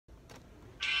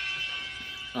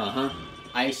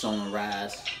Ice on the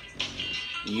rise.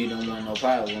 You don't want no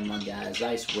problem with my guys.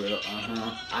 Ice World,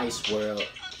 Ice World.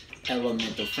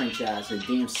 Elemental franchise, the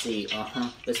DMC,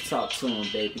 let's talk to him,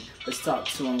 baby. Let's talk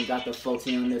to him. Got the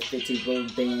 40 on the 50, roll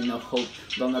band of hope.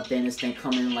 Roll up in this thing,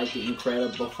 coming like the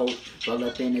Incredible Hulk. Roll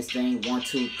up in this thing, 1,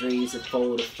 2, 3,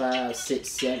 4 to 5, 6,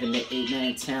 7 to 8,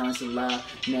 9 talents alive.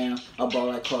 Now I ball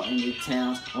like Carlton Lee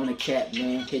Towns on the cat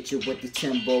man. Hit you with the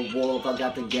Timber Wolf. I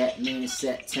got the Gat man,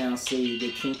 Set Town City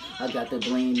the King. I got the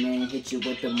Gleam man, hit you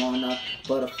with the Monarch,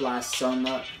 Butterfly Sun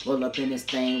Up. Roll up in this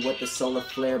thing with the Solar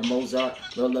Flare Mozart.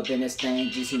 Roll up in this thing,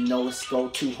 just you know it's go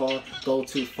too hard, go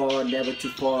too far, never too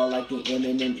far, like the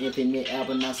Eminem Infinite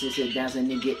album. Now sit dancing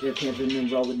and get the pimping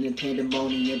and rolling in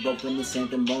pandemonium, broken the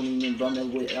sanctimony and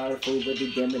running with our food with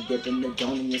the demon dipping the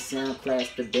D&D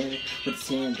Soundclash the banner with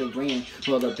the tambourine.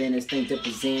 Roll up in this thing to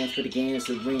present for the games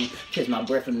to ring. Catch my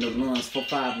breath in the lungs, 4,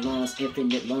 5 lungs,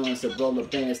 infinite lungs. So roll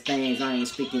up in this things, I ain't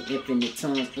speaking infinite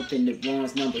tongues, infinite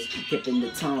ones, numbers, keeping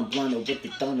the tongue blunder with the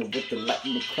thunder, with the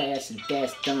lightning, the clash, and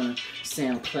that's done.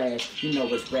 Soundclash, you know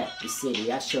it's rap the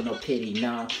city, I show no pity,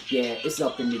 nah. Yeah, it's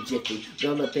up in the jiffy.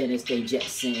 Roll up in this thing,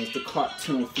 Jetsons, the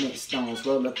cartoon Flintstones.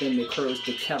 Roll up in the curves,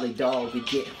 the Cali dog, we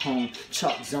get home.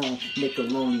 Chalk zone,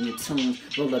 Nickelodeon tunes.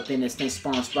 Roll up in this thing,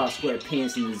 SpongeBob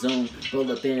SquarePants in the zone.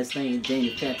 Roll up in this thing,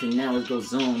 Danny Phantom, now it goes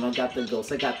zoom. I got the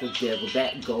ghost, I got the devil,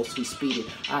 that ghost, we speed it,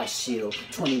 I shield.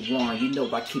 21, you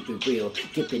know I keep it real.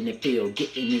 Get in the field,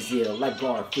 get in the zeal, like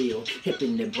Garfield. Hip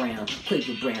in the brown,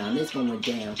 Quaver Brown, it's going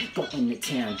down. Go in the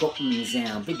town, go in the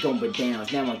sound, big going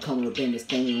downs. Now I'm coming up in this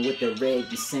thing with the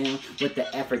reggae sound, with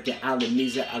the African island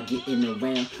music, I'll get in the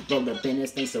round. Roll up in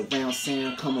this thing, surround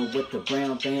sound, coming with the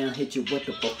brown band, hit you with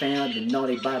the profound, the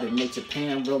naughty by the nature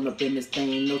pound. Roll up in this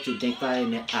thing, Notre Dame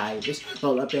fighting the Irish.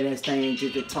 Roll up in this thing,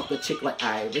 just to talk a chick like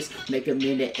Iris. Make a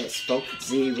minute Expo,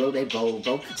 Zero, they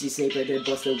Volvo. She saber they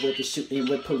busted with the shooting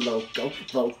with Poloco,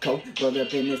 Voco. Roll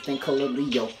up in this thing, Cola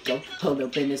Lyoko. Hold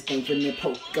up in this thing, from the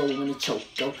Poco and the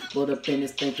Choco. Roll up in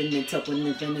this thing, from the top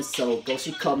and from the soul go.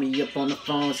 She called me up on the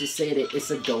phone, she said that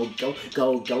it's a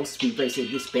go, speed racer,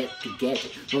 respect the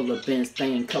gadget. Roll up in this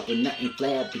thing, couple nothing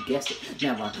flab to guess it.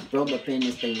 Now I roll up in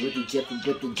this thing with the Jeffy,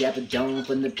 with the Jabadone,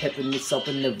 from the pepper and the soap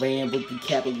and the ram, with the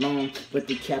cap alone, with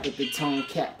the cap at the tone,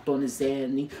 cap on his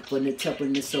annie, from the top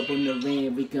and the soap and the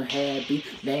ram, we can have be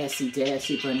nasty,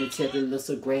 dashy, from the tip and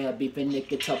little grabby, from the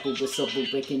couple with sober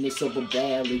breaking it sober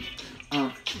badly.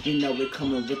 You know we're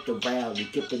coming with the rally,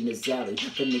 dipping this alley,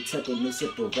 from the temple,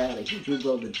 Mississippi rally. We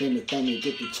roll it in the thing and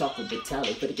get the chocolate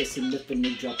battalion, but it gets some lip and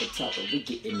then drop a topper, we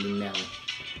get in the melon.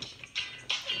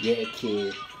 Yeah,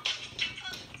 kid.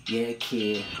 Yeah,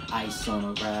 kid. Ice on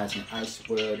the rise and Ice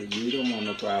World, you don't want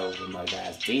no problem with my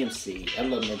guys. DMC,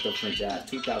 Elemental franchise,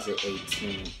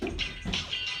 2018.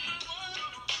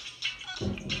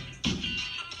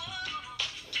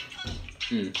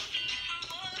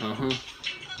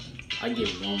 I give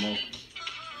it one more.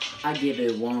 I give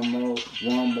it one more,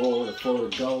 for the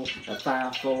goal. A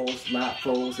 5 folds, lot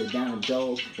folds, and down the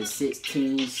door. It's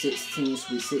 16, sweet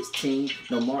 16.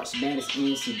 No March Madness,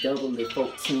 NCAA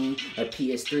 14. A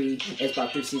PS3, Xbox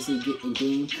 360 getting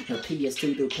deemed. A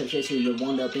PS2, the PlayStation, you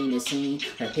want up in the scene.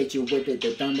 I hit you with it,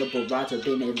 the Thunder Barrage up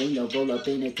in it, Lino, roll up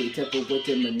in it, the Temple with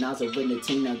the Menaza with the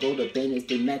team. Now go to Bennett,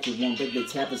 the match you want, but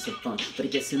it's having some fun. But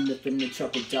it gets in the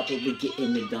trouble dropper, we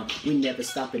getting it done. We never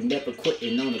stopping, never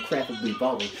quitting on the craft of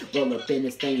revolving. Roll up in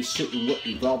this thing, shooting what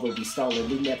we revolver, we stalling.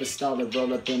 We never stalling.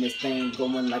 Roll up in this thing,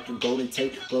 going like a golden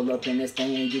tape. Roll up in this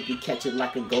thing, you can catch it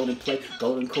like a golden plate.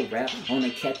 Golden corral on the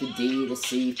cat, the D, the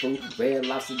seafood. Red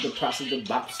lobster, the process, the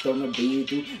box, stone, the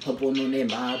beef. Hop on their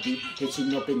mobby,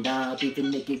 hitching up and down. Beef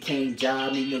and nigga can't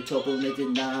job me. The topo,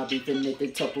 nigga, nah. Beef and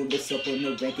nigga, topo, this up on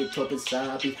the record, topo,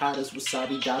 sabi. Hot as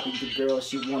wasabi, dobby. The girl,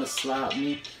 she wanna slap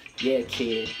me. Yeah,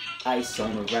 kid. Ice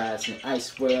on the rise and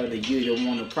Ice World, you don't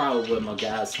want a problem with my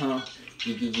guys, huh?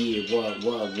 Yeah, what?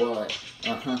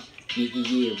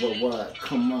 Yeah, what?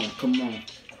 Come on.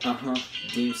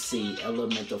 DC,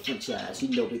 Elemental franchise, you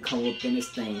know we come up in this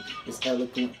thing. It's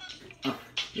eloquent,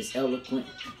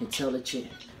 intelligent,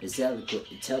 it's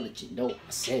eloquent, intelligent. No, I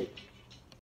said it.